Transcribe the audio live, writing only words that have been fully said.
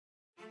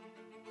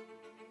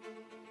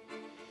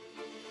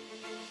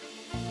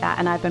that.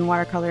 And I've been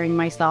watercoloring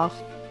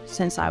myself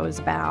since I was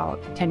about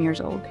 10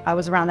 years old. I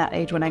was around that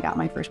age when I got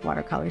my first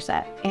watercolor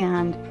set.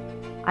 And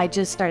I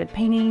just started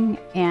painting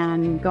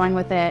and going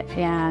with it.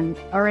 And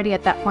already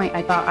at that point,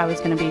 I thought I was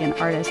going to be an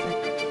artist.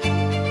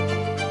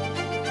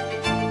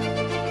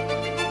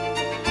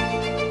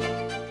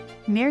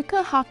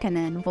 Mirka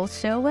Hokkanen will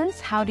show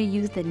us how to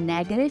use the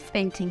negative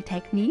painting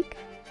technique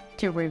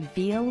to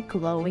reveal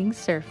glowing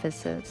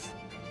surfaces.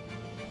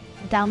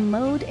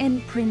 Download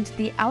and print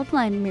the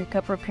outline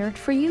Mirka prepared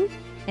for you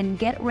and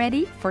get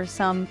ready for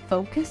some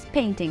focused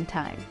painting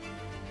time.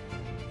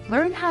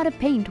 Learn how to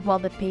paint while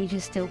the page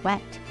is still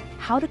wet,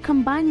 how to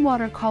combine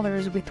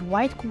watercolors with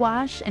white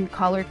gouache and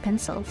colored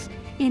pencils,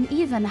 and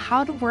even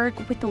how to work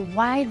with a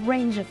wide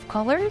range of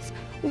colors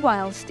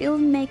while still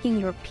making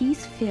your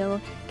piece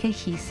feel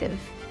cohesive.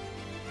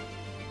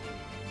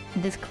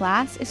 This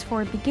class is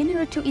for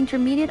beginner to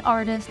intermediate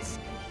artists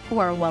who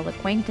are well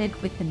acquainted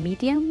with the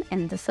medium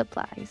and the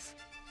supplies.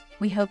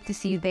 We hope to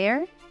see you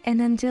there,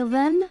 and until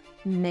then,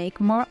 make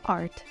more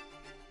art.